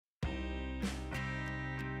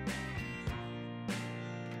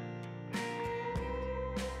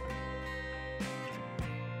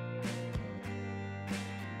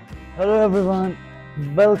Hello everyone,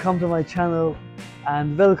 welcome to my channel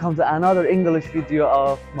and welcome to another English video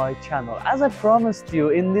of my channel. As I promised you,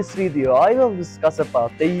 in this video I will discuss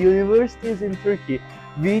about the universities in Turkey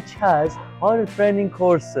which has pilot training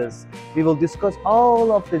courses. We will discuss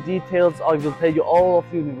all of the details. I will tell you all of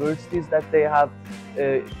the universities that they have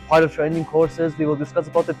pilot training courses. We will discuss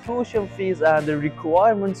about the tuition fees and the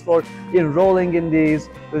requirements for enrolling in these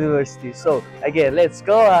universities. So again, let's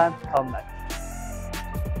go and come back.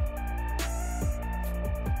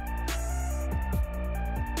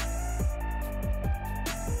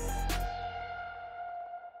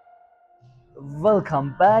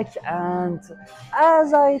 Welcome back, and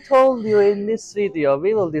as I told you, in this video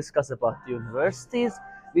we will discuss about the universities,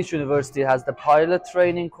 which university has the pilot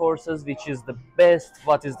training courses, which is the best,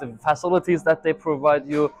 what is the facilities that they provide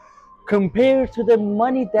you compared to the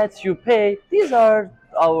money that you pay. These are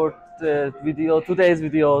our today's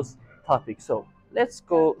video's topic. So let's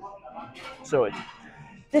go through it.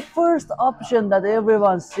 The first option that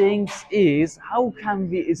everyone thinks is, how can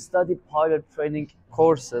we study pilot training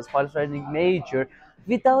courses, pilot training major,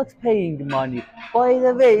 without paying money? By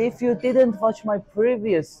the way, if you didn't watch my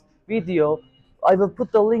previous video, I will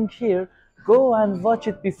put the link here. Go and watch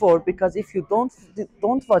it before, because if you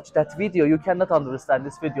don't watch that video, you cannot understand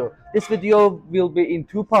this video. This video will be in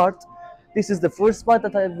two parts. This is the first part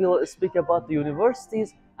that I will speak about the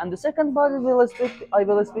universities, and the second part I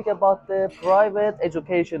will speak about the private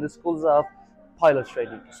education, the schools of pilot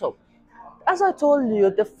training. So, as I told you,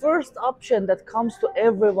 the first option that comes to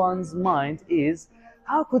everyone's mind is,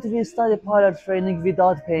 how could we study pilot training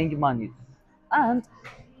without paying money? And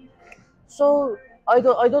so I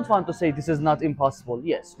don't want to say this is not impossible.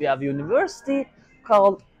 Yes, we have a university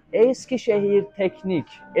called Eskişehir Teknik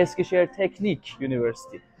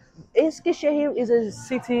University. Eskişehir is a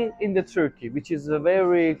city in the Turkey, which is a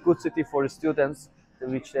very good city for students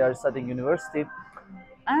which they are studying university.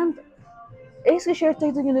 And Eskişehir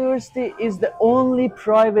Teknik University is the only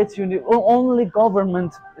government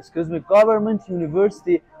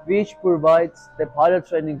university which provides the pilot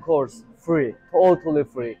training course free, totally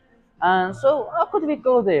free. And so, how could we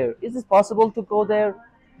go there? Is it possible to go there?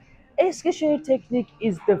 Eskişehir Teknik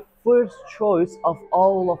is the first choice of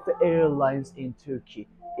all of the airlines in Turkey.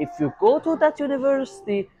 If you go to that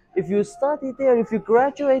university, if you study there, if you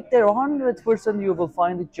graduate there, 100% you will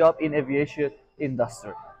find a job in aviation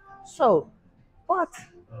industry. So, but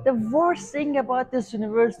the worst thing about this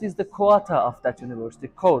university is the quota of that university.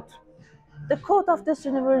 The quota of this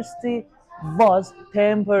university was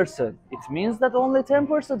 10%. It means that only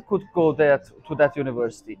 10% could go there to that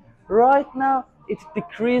university. Right now, it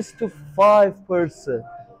decreased to 5%.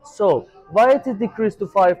 So, why it decreased to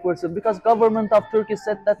 5%? Because government of Turkey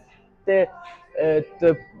said that the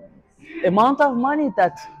amount of money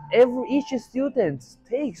that each student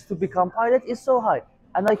takes to become pilot is so high,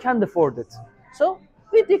 and I can't afford it. So,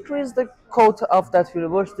 we decreased the quota of that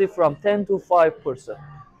university from 10 to 5%.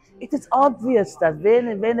 It is obvious that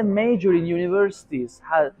when a major in universities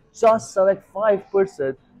has just select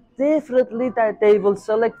 5%, definitely that they will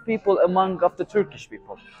select people among of the Turkish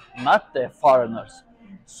people, not the foreigners.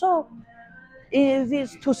 So,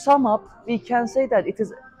 to sum up, we can say that it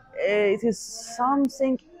is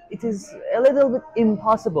a little bit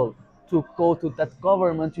impossible to go to that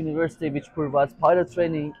government university which provides pilot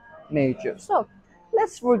training major. So,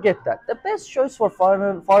 let's forget that. The best choice for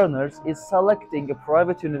foreigners is selecting a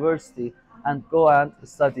private university and go and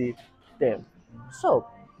study there. So,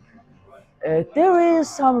 there is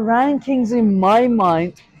some rankings in my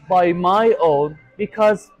mind by my own,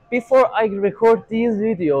 because before I record these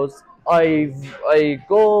videos, I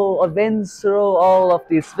went through all of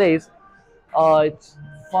these ways. I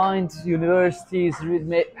find universities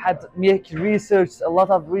make research, a lot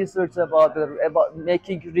of research about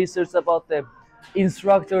making research about the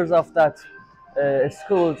instructors of that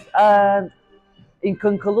schools, and in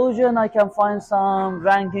conclusion I can find some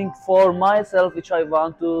ranking for myself which I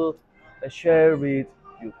want to share with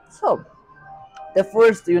you. So the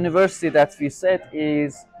first university that we said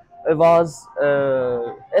was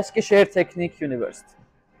Eskişehir Teknik University.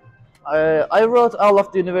 I wrote all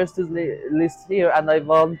of the universities list here, and I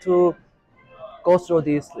want to go through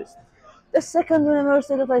this list. The second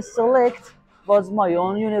university that I select was my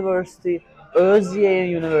own university, Ozyegin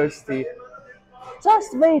University.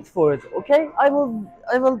 Just wait for it, okay? I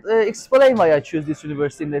will explain why I choose this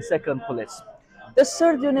university in the second place. The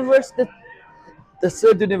third university,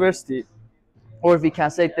 or we can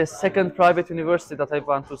say the second private university that I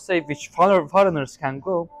want to say, which foreigners can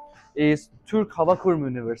go, is Türk Hava Kurumu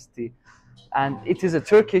University. And it is a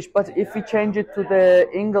Turkish, but if we change it to the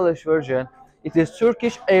English version, It is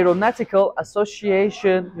Turkish Aeronautical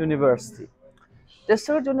Association University. The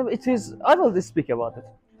third it is I will speak about it.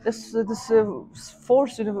 This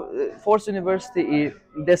fourth university is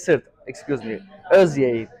the third, excuse me,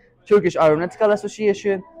 Ozyegin, Turkish Aeronautical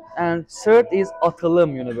Association, and third is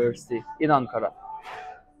Atılım University in Ankara.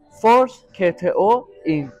 Fourth, KTO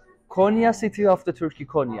in Konya, city of the Turkey,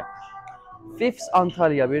 Konya. Fifth,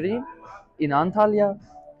 Antalya Birim in Antalya,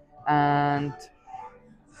 and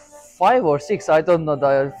five or six, I don't know,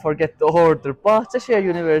 I forget the order, Bahçeşehir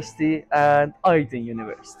University and Aydın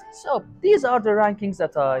University. So these are the rankings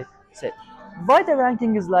that I said. Why the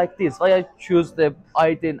ranking is like this? Why I choose the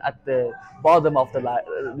Aydın at the bottom of the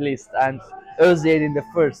list and Özyeğin in the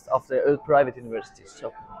first of the private universities?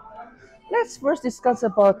 So let's first discuss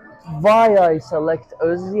about why I select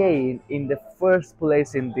Özyeğin in the first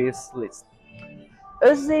place in this list.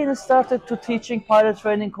 Ozyegin started to teaching pilot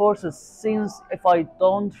training courses since, if I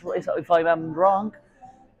am wrong,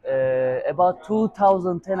 about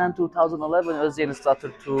 2010 and 2011, Ozyegin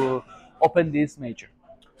started to open this major.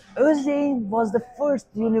 Ozyegin was the first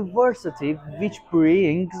university which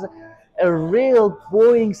brings a real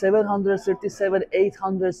Boeing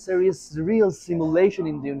 737-800 series real simulation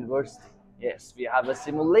in the university. Yes, we have a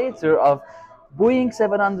simulator of Boeing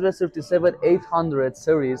 737-800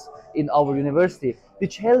 series in our university,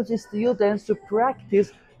 which helps the students to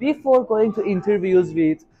practice before going to interviews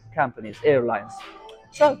with companies, airlines.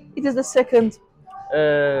 So it is the second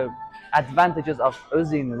advantages of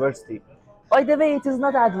Ozyegin University. By the way, it is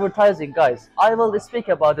not advertising, guys. I will speak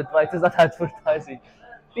about it, but it is not advertising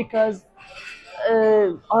because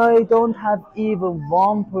I don't have even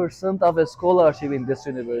 1% of a scholarship in this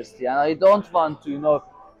university, and I don't want to,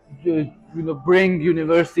 bring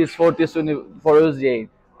universities for this for Ozyegin.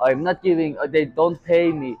 I'm not giving. They don't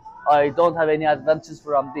pay me. I don't have any advantages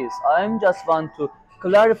from this. I'm just want to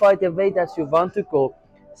clarify the way that you want to go.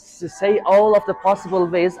 Say all of the possible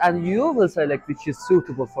ways, and you will select which is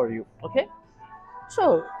suitable for you. Okay?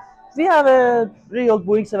 So we have a real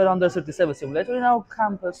Boeing 737 simulator in our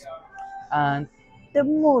campus, and the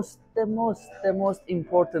most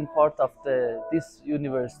important part of this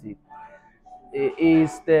university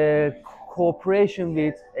is the cooperation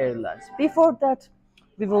with airlines. Before that,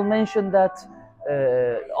 we will mention that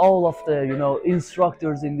all of the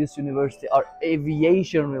instructors in this university are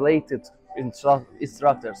aviation related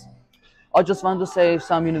instructors. I just want to say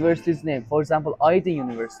some universities' name. For example, Aydın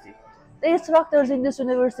University. The instructors in this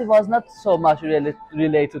university was not so much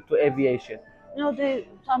related to aviation. They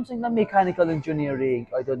something like mechanical engineering,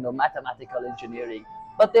 I don't know, mathematical engineering,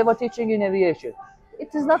 but they were teaching in aviation. It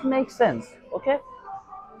does not make sense, okay?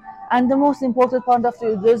 And the most important part of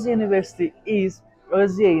the Ozyegin University is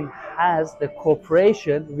Ozyegin has the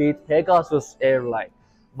cooperation with Pegasus Airline.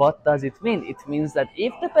 What does it mean? It means that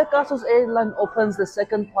if the Pegasus Airline opens the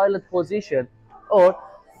second pilot position or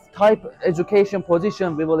type education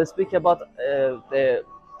position, we will speak about the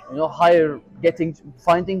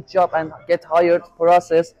finding job and get hired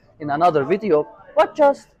process in another video. But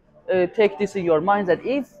just take this in your mind that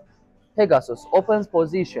if Pegasus opens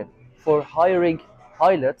position for hiring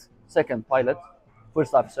pilot, second pilot,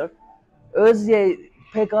 first officer,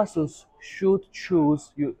 Pegasus should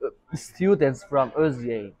choose students from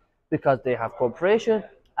Ozyegin because they have cooperation,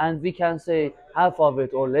 and we can say half of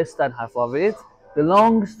it or less than half of it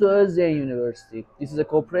belongs to Ozyegin University. This is a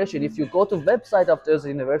cooperation. If you go to website of the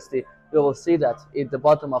Ozyegin University, you will see that at the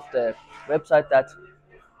bottom of the website that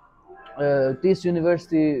this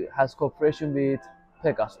university has cooperation with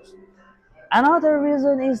Pegasus. Another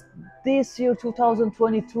reason is this year,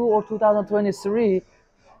 2022 or 2023,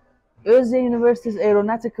 Ozyegin University's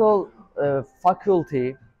aeronautical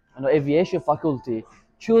faculty, aviation faculty,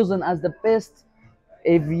 chosen as the best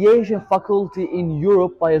aviation faculty in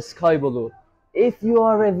Europe by Sky Blue. If you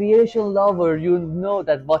are an aviation lover, you know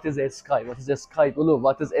that what is a Sky, what is a Sky Blue,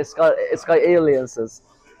 what is a Sky Alliances.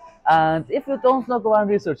 And if you don't know, go and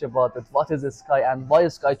research about it. What is a Sky and why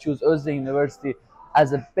Sky choose Ozyegin University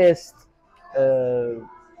as the best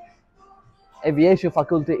aviation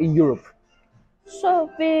faculty in Europe. So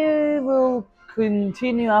we will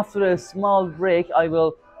continue after a small break. I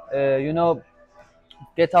will,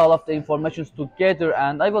 get all of the informations together,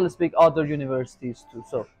 and I will speak other universities too.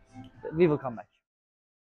 So we will come back.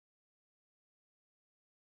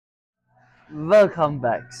 Welcome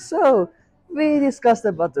back. So we discussed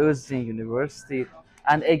about Ozyegin University,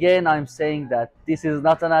 and again I'm saying that this is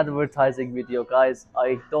not an advertising video, guys.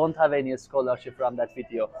 I don't have any scholarship from that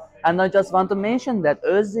video, and I just want to mention that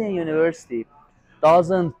Ozyegin University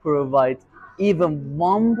doesn't provide even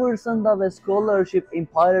 1% of a scholarship in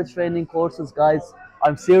pilot training courses, guys.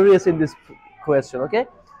 I'm serious in this question, okay?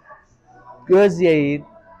 Ozyegin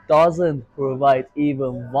doesn't provide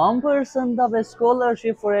even 1% of a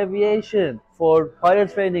scholarship for aviation, for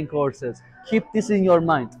pilot training courses. Keep this in your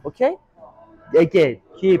mind, okay? Again,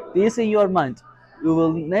 keep this in your mind. You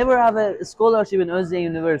will never have a scholarship in Ozyegin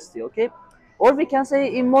University, okay? Or we can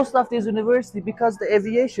say in most of these universities, because the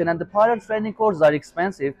aviation and the pilot training courses are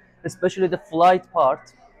expensive, especially the flight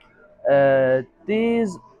part,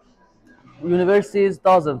 these universities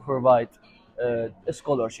doesn't provide a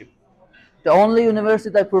scholarship. The only university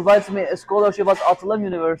that provides me a scholarship was Atılım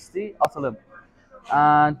University, Atılım.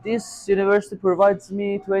 And this university provides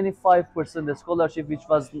me 25% scholarship, which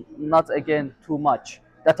was not again too much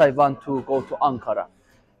that I want to go to Ankara.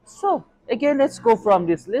 So again, let's go from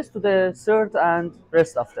this list to the third and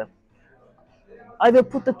rest of them. I will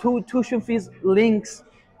put the two tuition fees links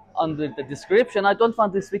under the description. I don't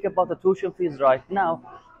want to speak about the tuition fees right now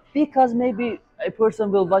because maybe a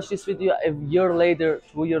person will watch this video a year later,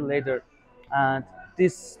 2 years later, and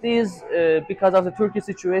these because of the Turkish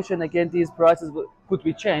situation again, these prices could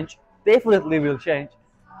be changed. Definitely will change,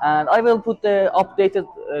 and I will put the updated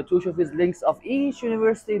tuition fees links of each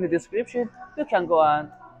university in the description. You can go and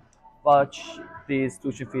watch these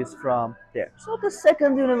tuition fees from there. So the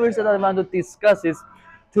second university that I want to discuss is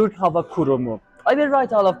Türk Hava Kurumu. I will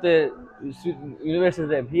write all of the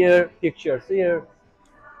universities here, pictures here.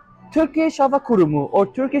 Turkish Hava Kurumu or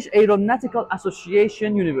Turkish Aeronautical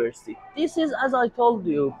Association University. This is, as I told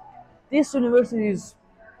you, this university is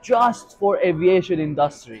just for aviation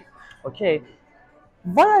industry. Okay,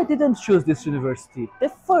 why I didn't choose this university? The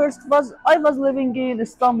first was I was living in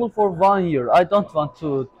Istanbul for 1 year. I don't want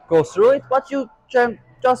to go through it, but you can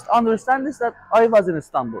just understand this that I was in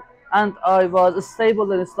Istanbul and I was stable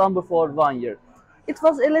in Istanbul for 1 year. It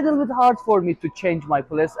was a little bit hard for me to change my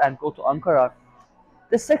place and go to Ankara.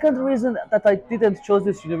 The second reason that I didn't choose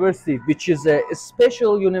this university, which is a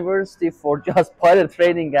special university for just pilot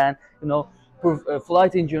training and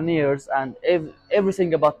flight engineers and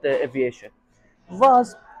everything about the aviation,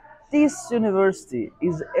 was this university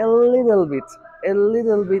is a little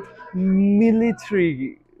bit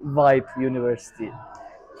military vibe university.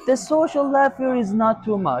 The social life here is not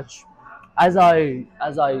too much, as I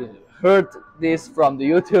heard this from the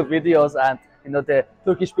YouTube videos, and the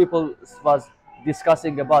Turkish people was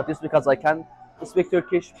discussing about this because I can speak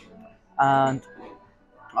Turkish, and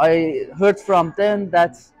I heard from them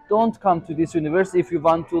that don't come to this university if you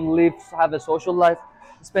want to live, have a social life,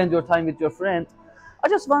 spend your time with your friend. I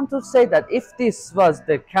just want to say that if this was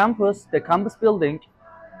the campus building,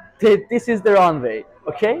 this is the runway,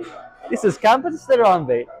 okay? This is campus, this is the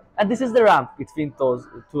runway, and this is the ramp between those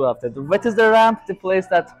two of them. What is the ramp? The place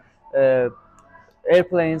that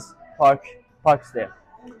airplanes parks there.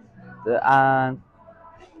 And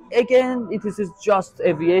again, it is just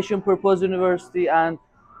aviation purpose university, and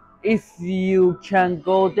if you can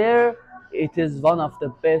go there, it is one of the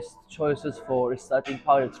best choices for starting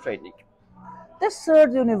pilot training. The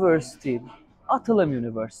third university, Atılım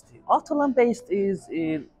University. Atılım based is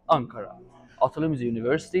in Ankara. Atılım is a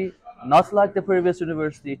university, not like the previous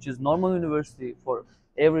university, which is normal university for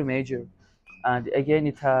every major. And again,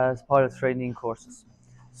 it has pilot training courses.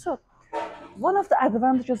 So, one of the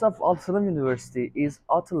advantages of Atılım University is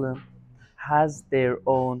Atılım has their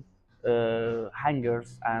own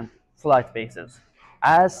hangars and flight bases,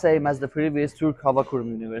 as same as the previous Türk Hava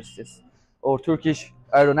Kurumu universities or Turkish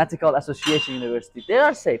Aeronautical Association University. They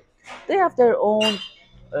are safe. They have their own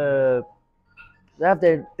their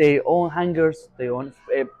own hangars, their own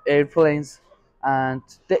airplanes, and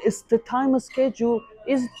the time schedule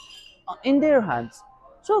is in their hands.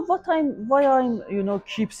 So why I'm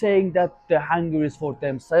keep saying that the hangar is for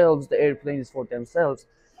themselves, the airplane is for themselves,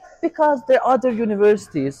 because the other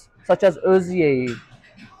universities such as Ozyegin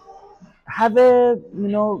have a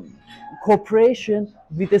cooperation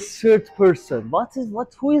with a third person.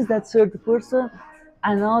 Who is that third person?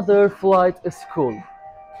 Another flight school,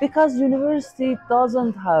 because university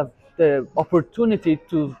doesn't have the opportunity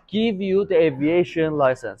to give you the aviation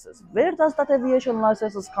licenses. Where does that aviation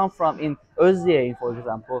licenses come from? In Ozyegin, for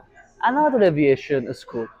example, another aviation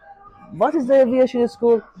school. What is the aviation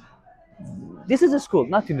school? This is a school,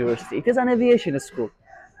 not university. It is an aviation school,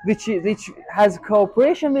 which has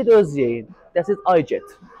cooperation with Ozyegin. That is IJET,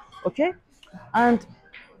 okay, and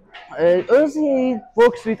Ozyegin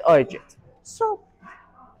works with IJET. So,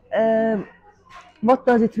 what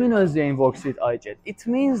does it mean Ozyegin works with IJET? It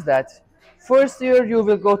means that first year you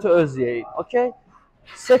will go to Ozyegin, okay?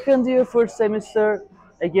 Second year, first semester,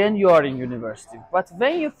 again you are in university. But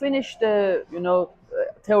when you finish the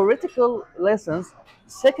theoretical lessons,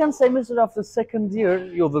 second semester of the second year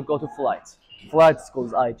you will go to flight. flight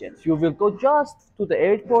schools I get. You will go just to the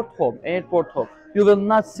airport home. You will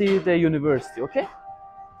not see the university, okay?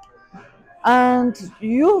 And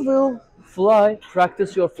you will fly,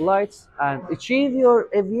 practice your flights, and achieve your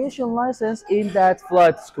aviation license in that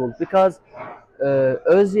flight school because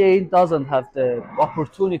Ozyegin doesn't have the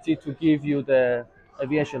opportunity to give you the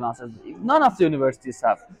aviation license. None of the universities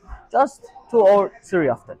have, just two or three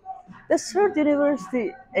of them. The third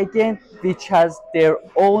university, again, which has their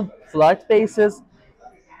own flight bases,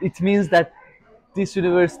 it means that this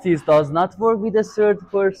universities does not work with a third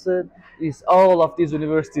person. Is all of these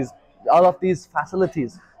universities, all of these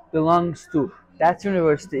facilities belongs to that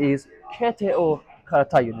university is KTO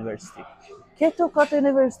Karata University. KTO Karata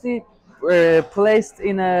University, placed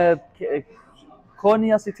in a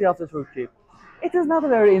Konya city of the Turkey. It is not a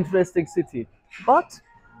very interesting city, but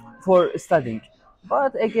for studying.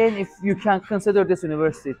 But again, if you can consider this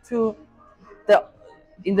university too, the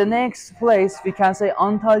in the next place we can say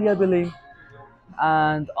Antalya Bilim,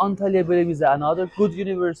 and Antalya Bilim is another good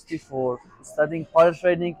university for studying pilot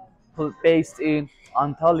training, based in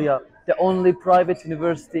Antalya, the only private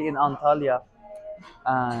university in Antalya,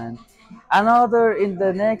 and another in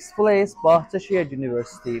the next place, Bahçeşehir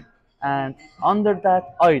University, and under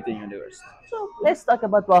that, Aydın University. So let's talk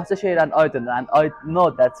about Bahçeşehir and Aydın, and I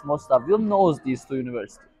know that most of you knows these two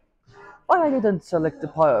universities. Why I didn't select the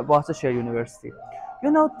Bahçeşehir University?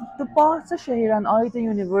 You know, the Bahçeşehir and Aydın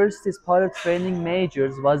University's pilot training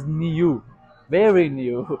majors was new, very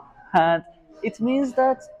new, and it means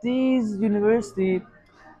that these university,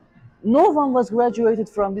 no one was graduated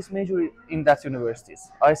from this major in that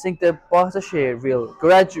universities. I think the Bahçeşehir will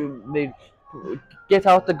graduate, get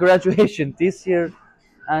out the graduation this year,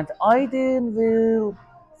 and Aydın will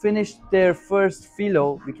finish their first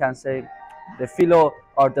philo. We can say, the philo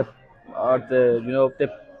are the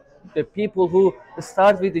the people who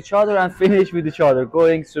start with each other and finish with each other,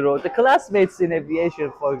 going through the classmates in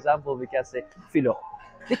aviation. For example, we can say philo.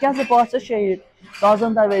 Because the Bahçeşehir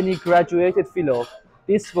doesn't have any graduated philo,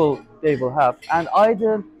 this will they will have. And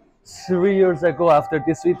either 3 years ago, after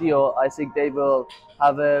this video, I think they will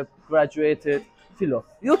have a graduated philo.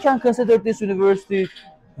 You can consider this university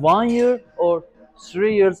 1 year or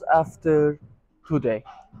 3 years after today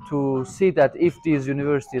to see that if these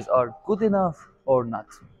universities are good enough or not.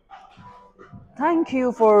 Thank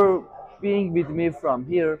you for being with me from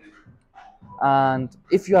here. And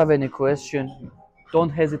if you have any question, don't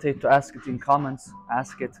hesitate to ask it in comments.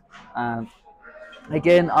 Ask it. And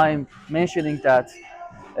again, I'm mentioning that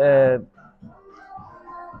uh,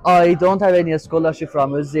 I don't have any scholarship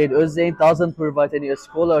from Ozyegin. Ozyegin doesn't provide any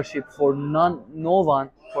scholarship for no one,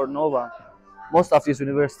 for no one. Most of these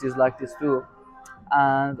universities like this too.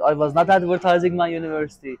 And I was not advertising my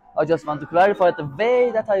university. I just want to clarify the way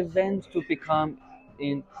that I went to become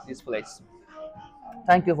in this place.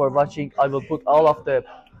 Thank you for watching. I will put all of the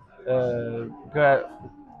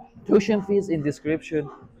tuition fees in description.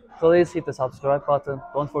 Please hit the subscribe button.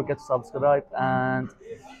 Don't forget to subscribe, and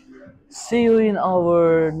see you in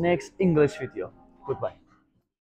our next English video. Goodbye.